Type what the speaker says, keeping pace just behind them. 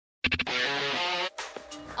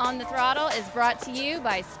On the Throttle is brought to you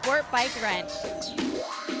by Sport Bike Rent.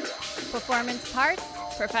 Performance parts,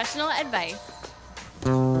 professional advice.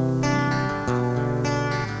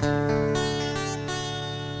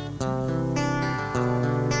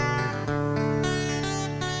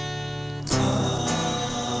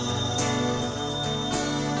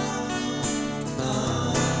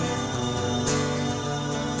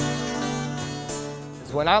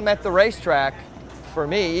 When I'm at the racetrack, for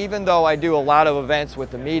me, even though I do a lot of events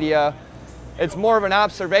with the media, it's more of an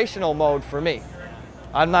observational mode for me.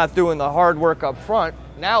 I'm not doing the hard work up front.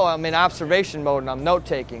 Now I'm in observation mode and I'm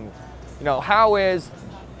note-taking. You know, how is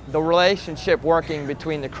the relationship working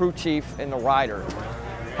between the crew chief and the rider?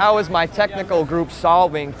 How is my technical group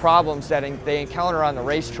solving problems that they encounter on the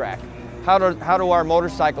racetrack? How do our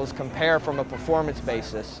motorcycles compare from a performance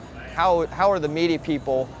basis? How are the media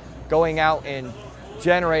people going out and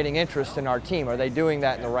generating interest in our team? Are they doing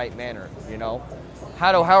that in the right manner, you know?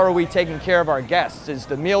 How are we taking care of our guests? Is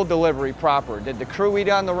the meal delivery proper? Did the crew eat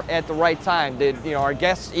at the right time? Did our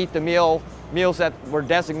guests eat the meals that were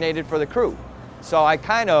designated for the crew? So I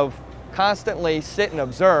kind of constantly sit and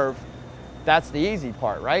observe. That's the easy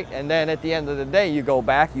part, right? And then at the end of the day, you go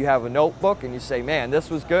back, you have a notebook, and you say, man, this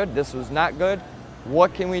was good, this was not good.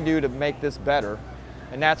 What can we do to make this better?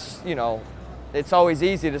 And that's, you know, it's always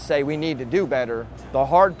easy to say we need to do better. The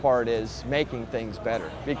hard part is making things better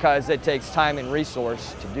because it takes time and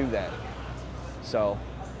resource to do that. So,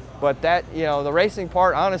 but that, you know, the racing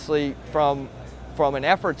part, honestly, from an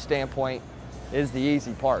effort standpoint, is the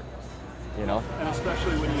easy part, you know. And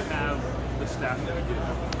especially when you have the staff that you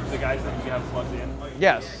do, the guys that you have plugged in.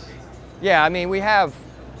 Yes. Yeah, I mean, we have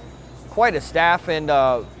quite a staff, and,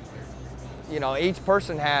 you know, each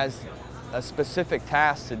person has a specific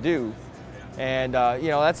task to do. And, you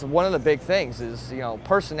know, that's one of the big things is, you know,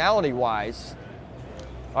 personality-wise,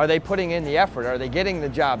 are they putting in the effort? Are they getting the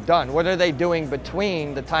job done? What are they doing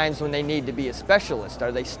between the times when they need to be a specialist?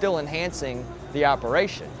 Are they still enhancing the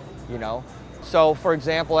operation, you know? So, for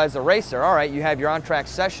example, as a racer, all right, you have your on-track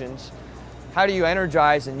sessions. How do you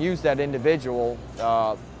energize and use that individual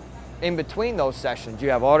in between those sessions? You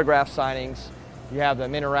have autograph signings. You have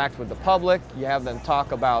them interact with the public. You have them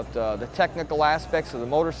talk about the technical aspects of the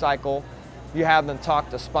motorcycle. You have them talk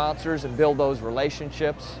to sponsors and build those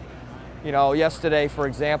relationships. You know, yesterday, for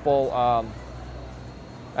example,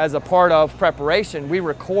 as a part of preparation, we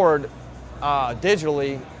record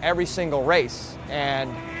digitally every single race.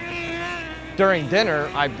 And during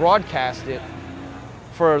dinner, I broadcast it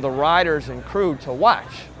for the riders and crew to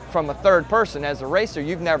watch from a third person. As a racer,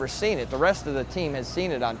 you've never seen it. The rest of the team has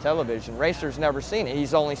seen it on television. Racer's never seen it.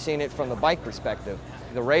 He's only seen it from the bike perspective.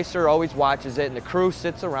 The racer always watches it, and the crew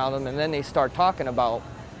sits around them, and then they start talking about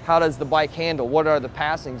how does the bike handle, what are the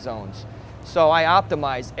passing zones. So I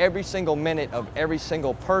optimize every single minute of every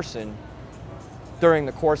single person during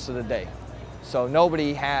the course of the day. So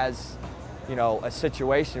nobody has, you know, a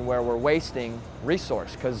situation where we're wasting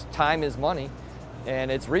resource, because time is money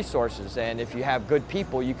and it's resources. And if you have good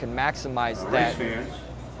people, you can maximize that.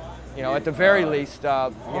 You know, at the very least, you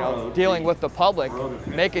know, dealing with the public,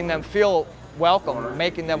 making them feel welcome,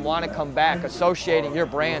 making them want to come back, associating your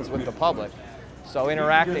brands with the public. So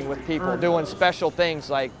interacting with people, doing special things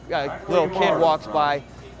like a little kid walks by.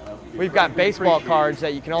 We've got baseball cards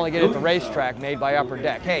that you can only get at the racetrack made by Upper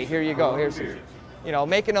Deck. Hey, here you go. Here's, you know,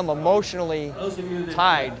 making them emotionally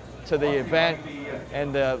tied to the event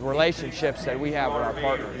and the relationships that we have with our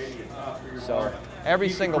partners. So every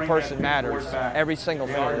single person matters every single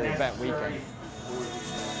minute of the event weekend.